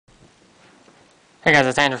Hey guys,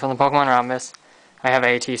 it's Andrew from the Pokemon Rhombus. I have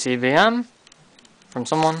a TCBM from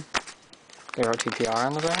someone. They wrote TPR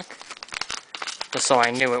on the back. Just so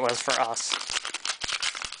I knew it was for us.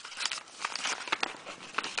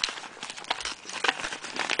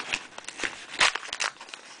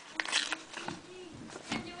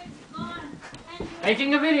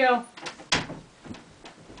 Making a video!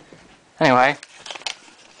 Anyway.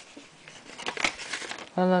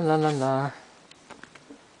 La la la la la.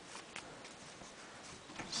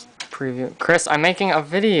 Preview. Chris, I'm making a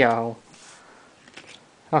video.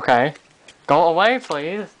 Okay. Go away,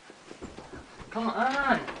 please. Come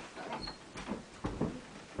on.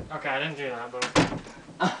 Okay, I didn't do that,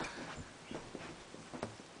 but...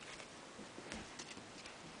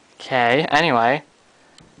 Okay, anyway.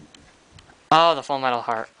 Oh, the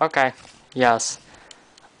TheFullMetalHeart. Okay. Yes.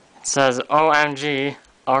 It says, OMG,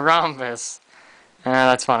 a rhombus.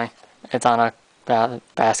 That's funny. It's on a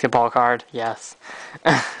basketball card. Yes.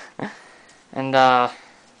 And, wow.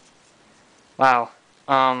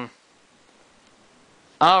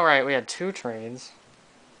 Oh, right, we had 2 trades.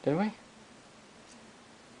 Did we?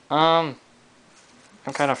 I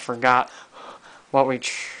kind of forgot what we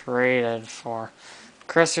traded for.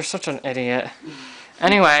 Chris, you're such an idiot.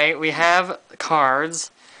 Anyway, we have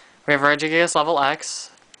cards. We have Regigigas level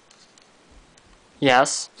X.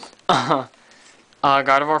 Yes.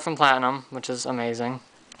 Gardevoir from Platinum, which is amazing.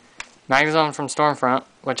 Magnezone from Stormfront,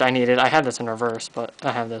 which I needed. I had this in reverse, but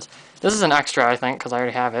I have this. This is an extra, I think, because I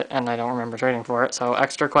already have it, and I don't remember trading for it. So,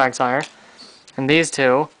 extra Quagsire. And these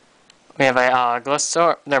two, we have a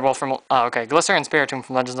Gliscor. They're both from... Oh, okay. Gliscor and Spiritomb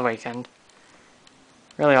from Legends Awakened.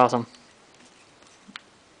 Really awesome.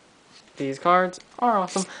 These cards are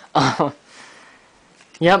awesome.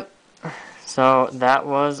 Yep. So, that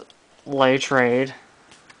was Lay Trade.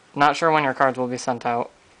 Not sure when your cards will be sent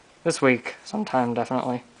out. This week, sometime,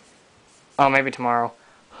 definitely. Oh, maybe tomorrow.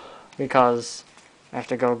 Because I have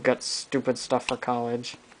to go get stupid stuff for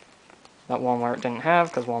college that Walmart didn't have,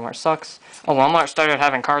 because Walmart sucks. Oh, Walmart started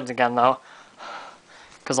having cards again, though.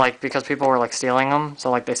 Because people were, stealing them,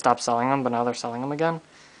 so, they stopped selling them, but now they're selling them again,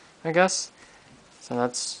 I guess. So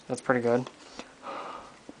that's pretty good.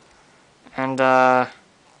 And,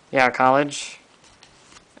 yeah, college,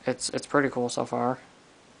 it's pretty cool so far.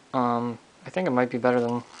 I think it might be better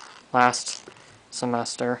than last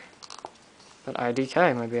semester. But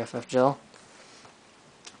IDK, my BFF Jill.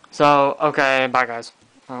 So, okay, bye guys.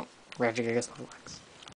 Oh, Regigigas.